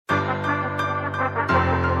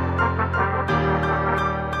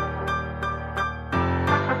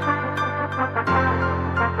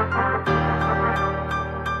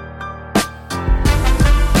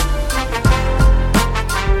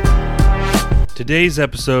Today's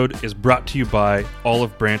episode is brought to you by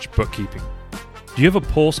Olive Branch Bookkeeping. Do you have a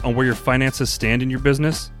pulse on where your finances stand in your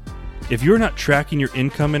business? If you're not tracking your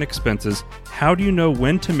income and expenses, how do you know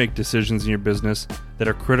when to make decisions in your business that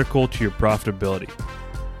are critical to your profitability?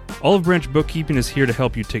 Olive Branch Bookkeeping is here to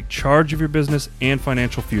help you take charge of your business and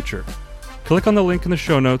financial future. Click on the link in the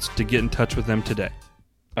show notes to get in touch with them today.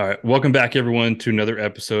 All right, welcome back everyone to another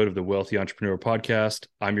episode of the Wealthy Entrepreneur Podcast.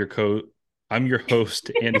 I'm your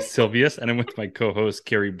host, Andy Silvius, and I'm with my co-host,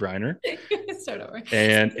 Carrie Briner. Start over.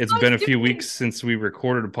 And it's been a few weeks since we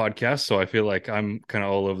recorded a podcast, so I feel like I'm kind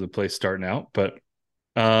of all over the place starting out. But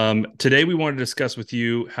today we want to discuss with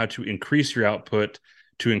you how to increase your output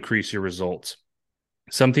to increase your results.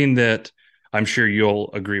 Something that I'm sure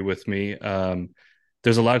you'll agree with me.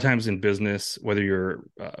 There's a lot of times in business, whether you're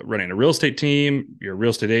running a real estate team, you're a real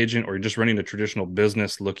estate agent, or you're just running a traditional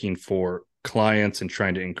business looking for clients and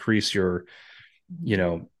trying to increase your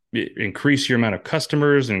amount of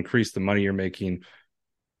customers and increase the money you're making.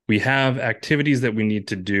 We have activities that we need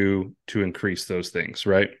to do to increase those things,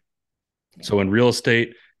 right? Yeah. So in real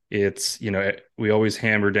estate, it's, we always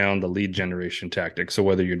hammer down the lead generation tactic. So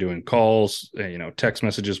whether you're doing calls, text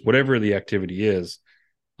messages, whatever the activity is,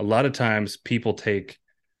 a lot of times people take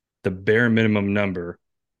the bare minimum number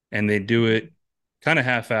and they do it kind of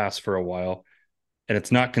half-assed for a while, and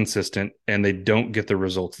it's not consistent and they don't get the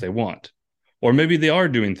results they want. Or maybe they are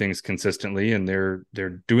doing things consistently and they're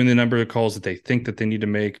doing the number of calls that they think that they need to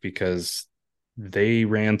make because they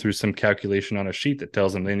ran through some calculation on a sheet that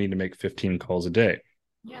tells them they need to make 15 calls a day.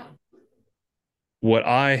 Yeah. What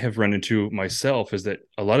I have run into myself is that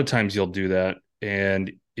a lot of times you'll do that,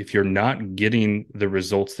 and if you're not getting the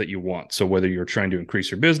results that you want, so whether you're trying to increase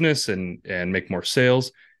your business and make more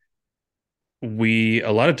sales, we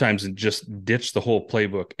a lot of times just ditch the whole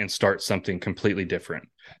playbook and start something completely different.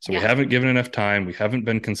 So we haven't given enough time, we haven't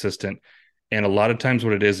been consistent, and a lot of times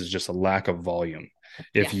what it is just a lack of volume.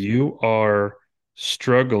 If you are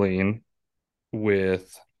struggling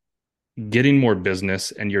with getting more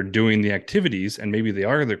business and you're doing the activities, and maybe they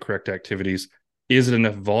are the correct activities, is it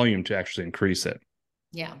enough volume to actually increase it?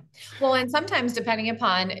 Yeah. Well, and sometimes depending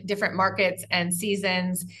upon different markets and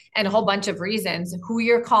seasons and a whole bunch of reasons, who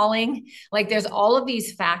you're calling, like there's all of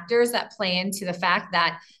these factors that play into the fact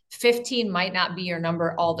that 15 might not be your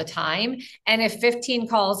number all the time. And if 15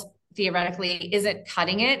 calls theoretically isn't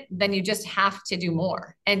cutting it, then you just have to do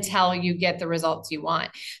more until you get the results you want.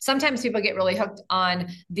 Sometimes people get really hooked on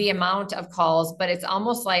the amount of calls, but it's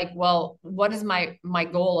almost like, well, what is my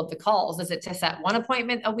goal of the calls? Is it to set one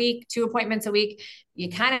appointment a week, 2 appointments a week? You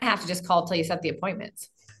kind of have to just call till you set the appointments.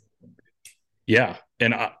 Yeah.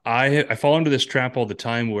 And I fall into this trap all the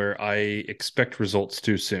time where I expect results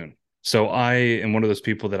too soon. So I am one of those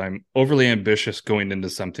people that I'm overly ambitious going into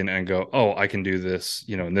something and go, oh, I can do this,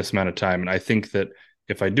 in this amount of time. And I think that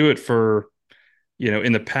if I do it for,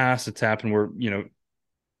 in the past, it's happened where,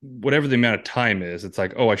 whatever the amount of time is, it's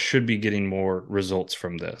like, oh, I should be getting more results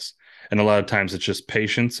from this. And a lot of times it's just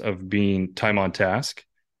patience of being time on task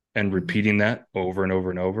and repeating that over and over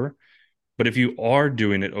and over. But if you are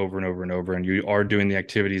doing it over and over and over, and you are doing the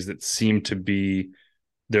activities that seem to be,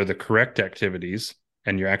 they're the correct activities,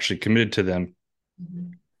 and you're actually committed to them,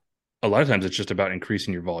 a lot of times it's just about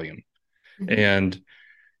increasing your volume. And,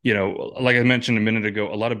 like I mentioned a minute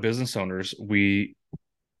ago, a lot of business owners, we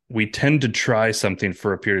tend to try something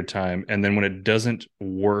for a period of time. And then when it doesn't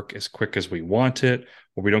work as quick as we want it,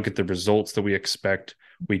 or we don't get the results that we expect,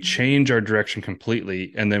 we change our direction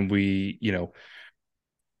completely. And then we,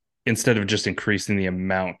 instead of just increasing the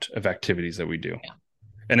amount of activities that we do. Yeah.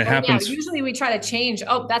 And it happens. Yeah, usually we try to change.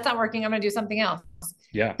 Oh, that's not working. I'm going to do something else.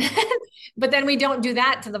 Yeah. But then we don't do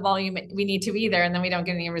that to the volume we need to either. And then we don't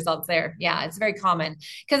get any results there. Yeah. It's very common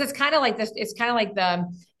because it's kind of like this. It's kind of like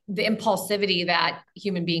the impulsivity that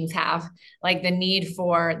human beings have, like the need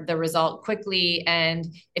for the result quickly. And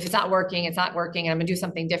if it's not working, it's not working. And I'm going to do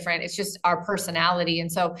something different. It's just our personality.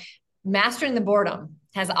 And so mastering the boredom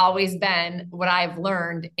has always been what I've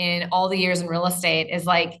learned in all the years in real estate is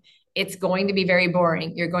like, it's going to be very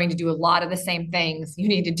boring. You're going to do a lot of the same things. You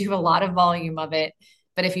need to do a lot of volume of it.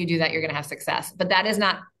 But if you do that, you're going to have success. But that is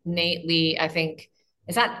not innately, I think,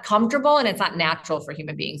 it's not comfortable and it's not natural for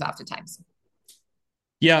human beings oftentimes.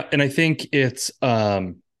 Yeah. And I think it's,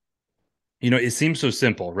 it seems so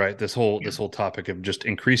simple, right? This whole topic of just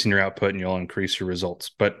increasing your output and you'll increase your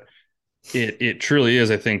results. But it truly is,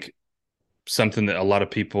 I think, something that a lot of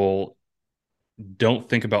people don't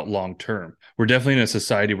think about long term. We're definitely in a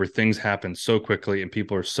society where things happen so quickly and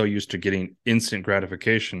people are so used to getting instant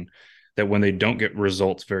gratification that when they don't get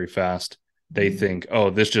results very fast, they think, oh,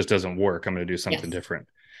 this just doesn't work. I'm going to do something different.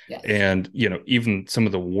 Yes. And, even some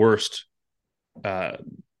of the worst uh,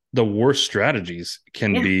 the worst strategies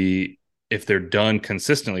can Yeah. be, if they're done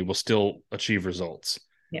consistently, will still achieve results.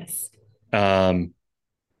 Yes. Um,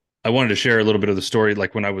 I wanted to share a little bit of the story.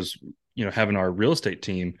 Like when I was, having our real estate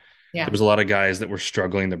team, there Yeah. was a lot of guys that were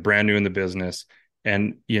struggling, they're brand new in the business.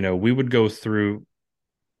 And, we would go through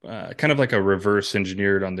kind of like a reverse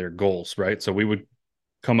engineered on their goals, right? So we would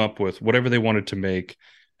come up with whatever they wanted to make.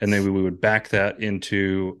 And then we would back that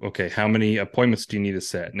into, okay, how many appointments do you need to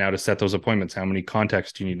set? Now, to set those appointments, how many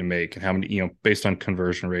contacts do you need to make? And how many, based on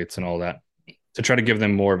conversion rates and all that, to try to give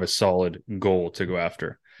them more of a solid goal to go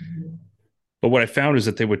after. Mhm. But what I found is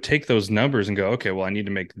that they would take those numbers and go, okay, well, I need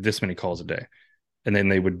to make this many calls a day. And then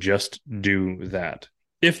they would just do that.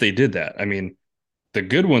 If they did that, I mean, the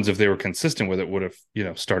good ones, if they were consistent with it, would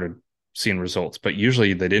have, started seeing results. But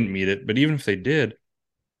usually they didn't meet it. But even if they did,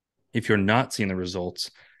 if you're not seeing the results,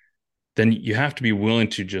 then you have to be willing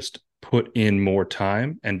to just put in more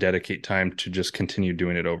time and dedicate time to just continue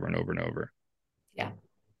doing it over and over and over. Yeah.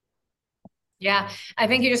 Yeah. I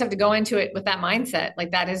think you just have to go into it with that mindset.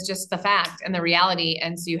 Like that is just the fact and the reality.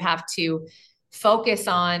 And so you have to focus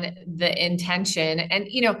on the intention. And,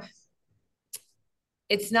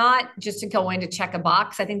 it's not just to go in to check a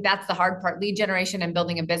box. I think that's the hard part. Lead generation and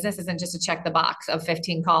building a business isn't just to check the box of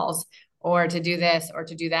 15 calls or to do this or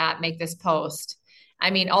to do that, make this post. I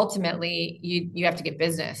mean, ultimately, you have to get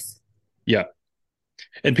business. Yeah.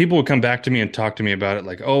 And people would come back to me and talk to me about it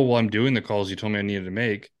like, oh, well, I'm doing the calls you told me I needed to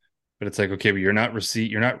make. But it's like, okay, but you're not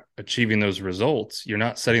achieving those results. You're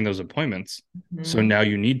not setting those appointments. So Mhm. now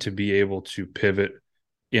you need to be able to pivot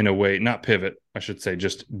in a way, not pivot, I should say,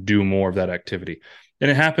 just do more of that activity. And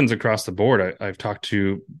it happens across the board. I've talked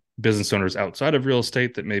to business owners outside of real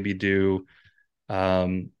estate that maybe do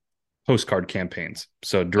um, postcard campaigns.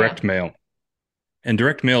 So Yeah. direct mail. And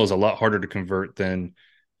direct mail is a lot harder to convert than,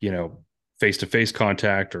 you know, face-to-face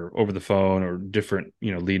contact or over the phone or different,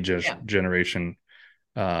 lead Yeah. generation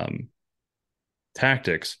um,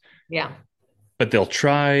 tactics. Yeah. But they'll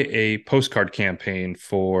try a postcard campaign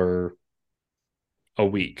for a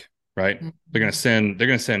week, right? Mhm. They're going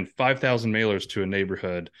to send 5,000 mailers to a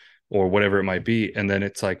neighborhood or whatever it might be. And then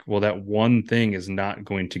it's like, well, that one thing is not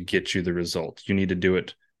going to get you the result. You need to do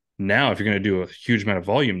it now. If you're going to do a huge amount of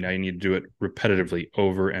volume, now you need to do it repetitively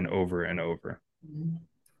over and over and over. Mhm.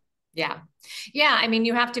 Yeah. Yeah. I mean,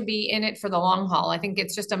 you have to be in it for the long haul. I think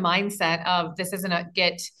it's just a mindset of this isn't a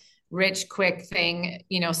get rich quick thing,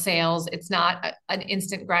 sales. It's not an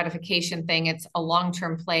instant gratification thing. It's a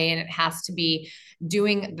long-term play and it has to be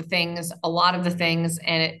doing the things, a lot of the things,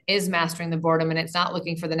 and it is mastering the boredom and it's not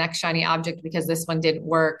looking for the next shiny object because this one didn't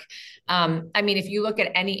work. I mean, if you look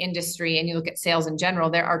at any industry and you look at sales in general,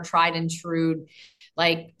 there are tried and true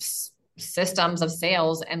like systems of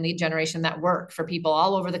sales and lead generation that work for people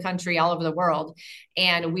all over the country, all over the world.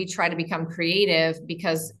 And we try to become creative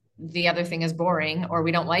because the other thing is boring or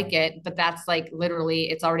we don't like it. But that's like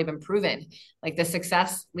literally, it's already been proven. Like the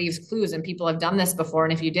success leaves clues and people have done this before.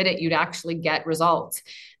 And if you did it, you'd actually get results.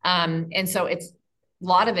 And so it's, a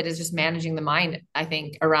lot of it is just managing the mind, I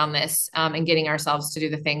think, around this and getting ourselves to do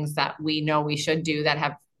the things that we know we should do that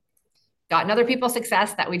have gotten other people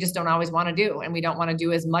success that we just don't always want to do. And we don't want to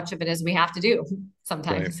do as much of it as we have to do Right.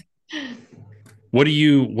 sometimes. What do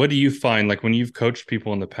you find like when you've coached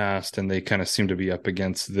people in the past and they kind of seem to be up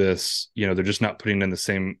against this, they're just not putting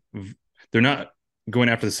in they're not going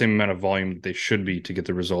after the same amount of volume they should be to get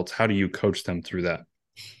the results. How do you coach them through that?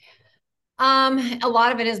 A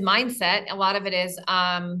lot of it is mindset. A lot of it is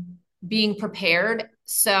being prepared.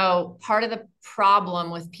 So part of the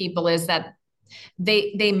problem with people is that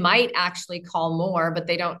they might actually call more, but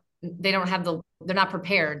they don't have they're not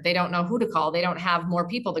prepared. They don't know who to call. They don't have more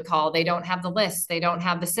people to call. They don't have the list. They don't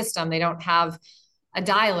have the system. They don't have a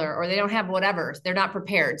dialer or they don't have whatever. They're not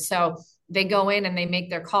prepared. So they go in and they make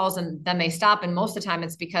their calls and then they stop. And most of the time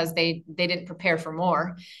it's because they didn't prepare for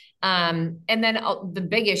more. And then the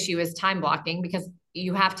big issue is time blocking because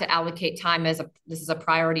you have to allocate time this is a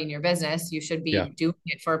priority in your business. You should Yeah. be doing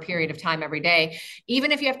it for a period of time every day,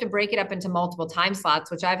 even if you have to break it up into multiple time slots,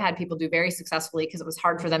 which I've had people do very successfully because it was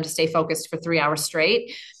hard for them to stay focused for 3 hours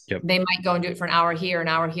straight. Yep. They might go and do it for an hour here, an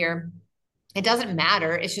hour here. It doesn't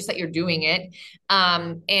matter. It's just that you're doing it.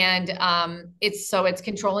 It's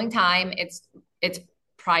controlling time. It's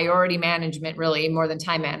priority management really more than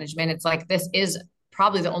time management. It's like, this is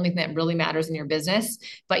probably the only thing that really matters in your business,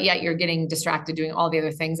 but yet you're getting distracted doing all the other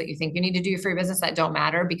things that you think you need to do for your business that don't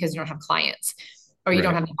matter because you don't have clients or you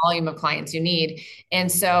don't Right. have the volume of clients you need. And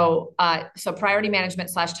so priority management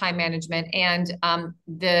 / time management and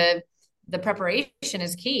the the preparation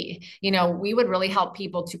is key. We would really help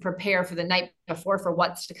people to prepare for the night before for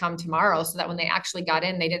what's to come tomorrow, so that when they actually got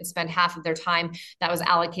in, they didn't spend half of their time that was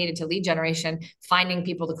allocated to lead generation finding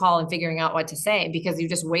people to call and figuring out what to say, because you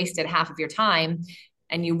just wasted half of your time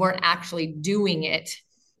and you weren't actually doing it.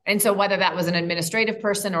 And so whether that was an administrative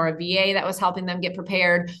person or a VA that was helping them get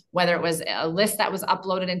prepared, whether it was a list that was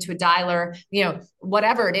uploaded into a dialer,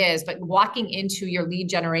 whatever it is, but walking into your lead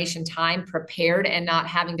generation time prepared and not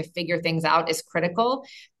having to figure things out is critical,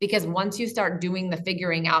 because once you start doing the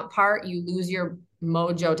figuring out part, you lose your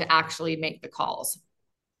mojo to actually make the calls.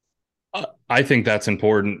 I think that's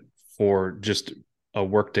important for just a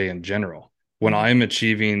workday in general. When I'm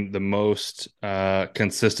achieving the most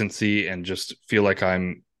consistency and just feel like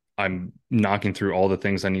I'm knocking through all the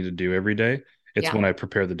things I need to do every day, it's when I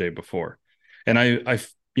prepare the day before. And I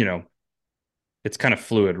it's kind of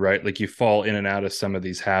fluid, right? Like you fall in and out of some of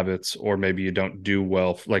these habits, or maybe you don't do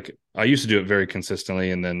well. Like I used to do it very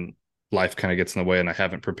consistently, and then life kind of gets in the way and I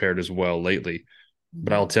haven't prepared as well lately.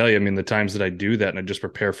 But I'll tell you, I mean, the times that I do that and I just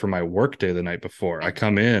prepare for my work day the night before, I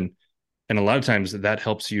come in, and a lot of times that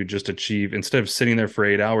helps you just achieve, instead of sitting there for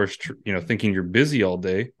 8 hours, thinking you're busy all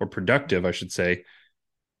day, or productive, I should say,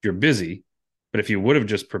 you're busy. But if you would have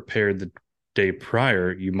just prepared the day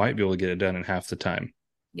prior, you might be able to get it done in half the time.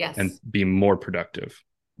 Yes. And be more productive.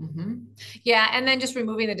 Yeah. And then just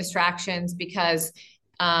removing the distractions, because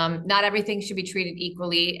not everything should be treated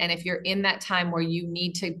equally. And if you're in that time where you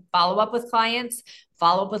need to follow up with clients,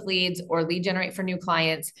 follow up with leads, or lead generate for new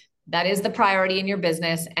clients, that is the priority in your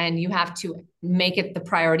business. And you have to make it the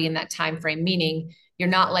priority in that time frame, meaning you're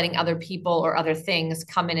not letting other people or other things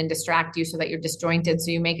come in and distract you so that you're disjointed.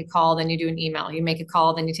 So you make a call, then you do an email, you make a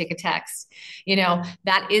call, then you take a text.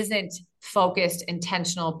 That isn't focused,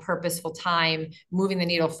 intentional, purposeful time moving the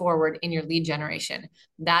needle forward in your lead generation.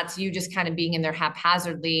 That's you just kind of being in there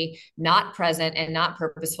haphazardly, not present and not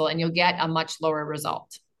purposeful, and you'll get a much lower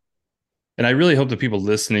result. And I really hope that people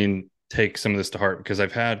listening take some of this to heart, because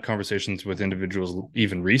I've had conversations with individuals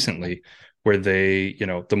even recently where they,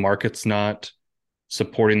 the market's not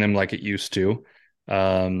supporting them like it used to.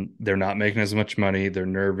 They're not making as much money. They're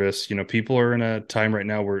nervous. People are in a time right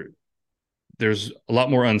now where there's a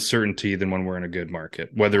lot more uncertainty than when we're in a good market,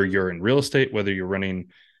 whether you're in real estate, whether you're running,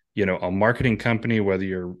 a marketing company, whether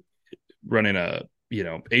you're running a,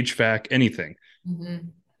 HVAC, anything.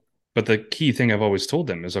 But the key thing I've always told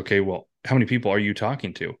them is, okay, well, how many people are you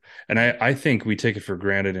talking to? And I think we take it for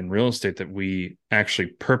granted in real estate that we actually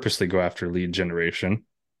purposely go after lead generation.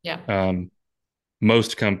 Yeah.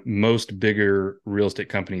 Most bigger real estate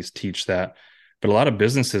companies teach that, but a lot of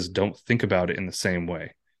businesses don't think about it in the same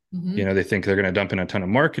way. They think they're going to dump in a ton of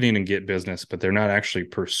marketing and get business, but they're not actually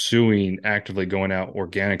pursuing, actively going out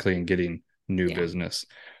organically and getting new business.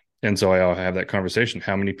 And so I have that conversation.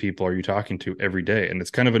 How many people are you talking to every day? And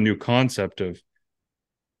it's kind of a new concept of,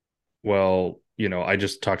 well, I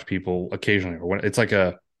just talk to people occasionally, or when it's like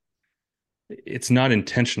it's not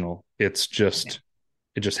intentional. It's just,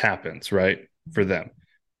 it just happens, right? For them,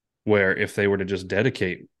 where if they were to just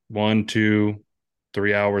dedicate 1, 2,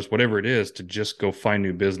 3 hours, whatever it is, to just go find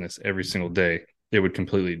new business every single day, it would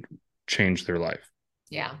completely change their life.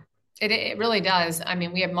 Yeah, it really does. I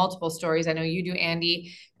mean, we have multiple stories. I know you do,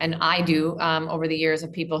 Andy, and I do over the years,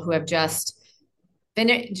 of people who have just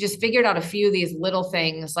figured out a few of these little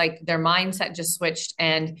things, like their mindset just switched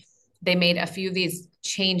and they made a few of these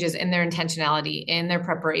changes in their intentionality, in their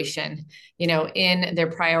preparation, in their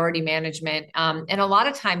priority management. And a lot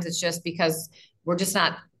of times it's just because we're just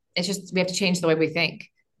not, it's just, we have to change the way we think.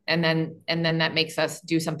 And then that makes us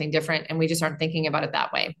do something different. And we just aren't thinking about it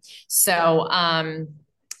that way. So I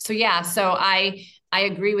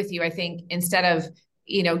agree with you. I think instead of,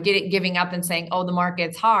 giving up and saying, oh, the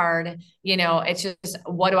market's hard, it's just,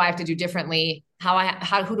 what do I have to do differently?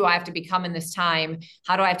 Who do I have to become in this time?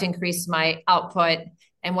 How do I have to increase my output?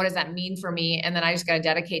 And what does that mean for me? And then I just got to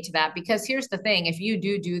dedicate to that, because here's the thing. If you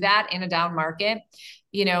do that in a down market,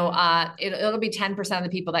 it'll be 10% of the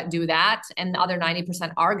people that do that. And the other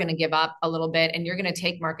 90% are going to give up a little bit, and you're going to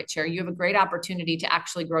take market share. You have a great opportunity to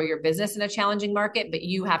actually grow your business in a challenging market, but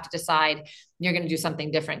you have to decide you're going to do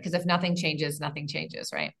something different, because if nothing changes,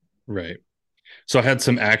 right? Right. So I had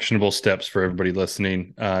some actionable steps for everybody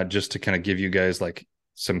listening, just to kind of give you guys like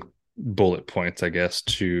some bullet points, I guess,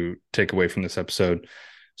 to take away from this episode.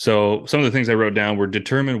 So some of the things I wrote down were: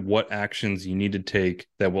 determine what actions you need to take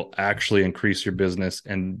that will actually increase your business,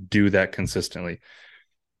 and do that consistently.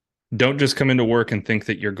 Don't just come into work and think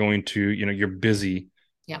that you're going to, you're busy,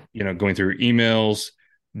 going through emails,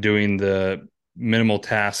 doing the minimal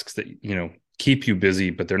tasks that, keep you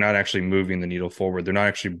busy, but they're not actually moving the needle forward. They're not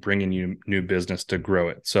actually bringing you new business to grow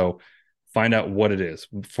it. So find out what it is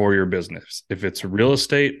for your business. If it's real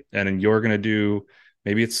estate and you're going to do,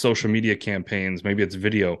 maybe it's social media campaigns, maybe it's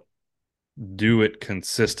video, do it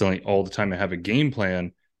consistently all the time and have a game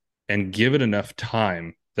plan and give it enough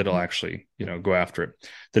time that it'll actually, go after it.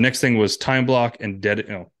 The next thing was time block and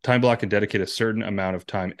dedicate a certain amount of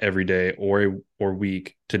time every day or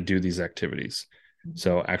week to do these activities.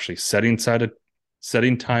 So actually setting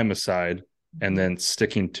time aside and then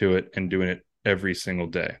sticking to it and doing it every single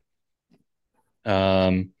day.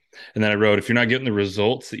 And then I wrote, if you're not getting the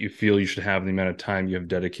results that you feel you should have in the amount of time you have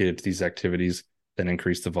dedicated to these activities, then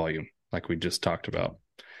increase the volume, like we just talked about.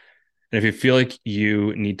 And if you feel like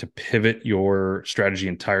you need to pivot your strategy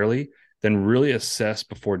entirely, then really assess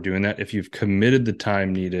before doing that if you've committed the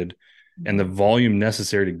time needed and the volume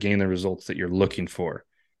necessary to gain the results that you're looking for.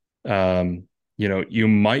 You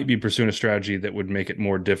might be pursuing a strategy that would make it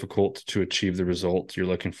more difficult to achieve the results you're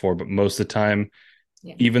looking for, but most of the time,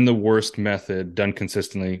 even the worst method done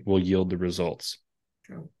consistently will yield the results.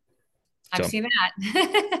 True. I've seen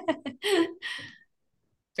that.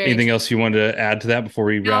 Anything else you wanted to add to that before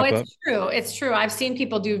we wrap up? True. It's true. I've seen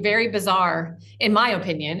people do very bizarre, in my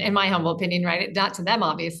humble opinion, right? Not to them,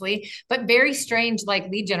 obviously, but very strange, like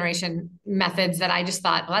lead generation methods that I just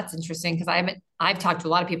thought, well, that's interesting because I've talked to a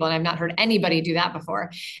lot of people and I've not heard anybody do that before.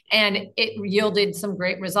 And it yielded some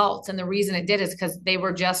great results. And the reason it did is because they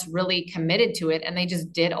were just really committed to it and they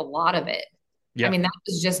just did a lot of it. Yeah. I mean, that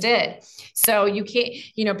was just it. So you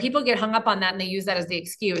can't, people get hung up on that and they use that as the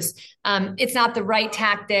excuse. It's not the right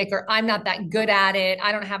tactic, or I'm not that good at it.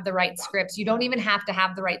 I don't have the right scripts. You don't even have to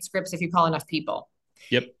have the right scripts if you call enough people.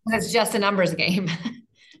 Yep. It's just a numbers game.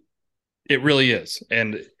 It really is.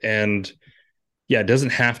 And yeah, it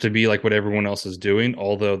doesn't have to be like what everyone else is doing,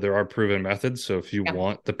 although there are proven methods. So if you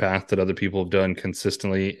want the path that other people have done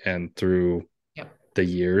consistently and through the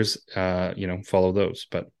years, follow those.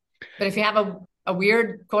 But if you have a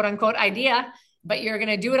weird quote unquote idea, but you're going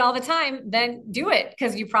to do it all the time, then do it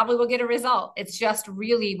because you probably will get a result. It's just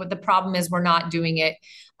really what the problem is. We're not doing it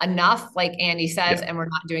enough, like Andy says, and we're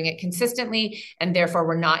not doing it consistently. And therefore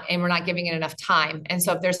we're not giving it enough time. And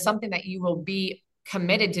so if there's something that you will be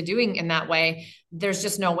committed to doing in that way, there's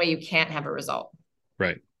just no way you can't have a result.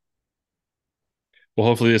 Right. Well,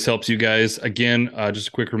 hopefully this helps you guys. Again, just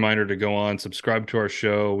a quick reminder to go on, subscribe to our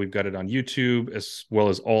show. We've got it on YouTube as well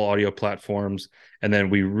as all audio platforms. And then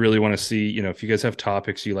we really want to see, if you guys have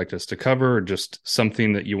topics you'd like us to cover or just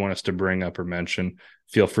something that you want us to bring up or mention,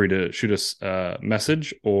 feel free to shoot us a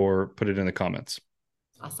message or put it in the comments.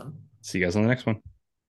 Awesome. See you guys on the next one.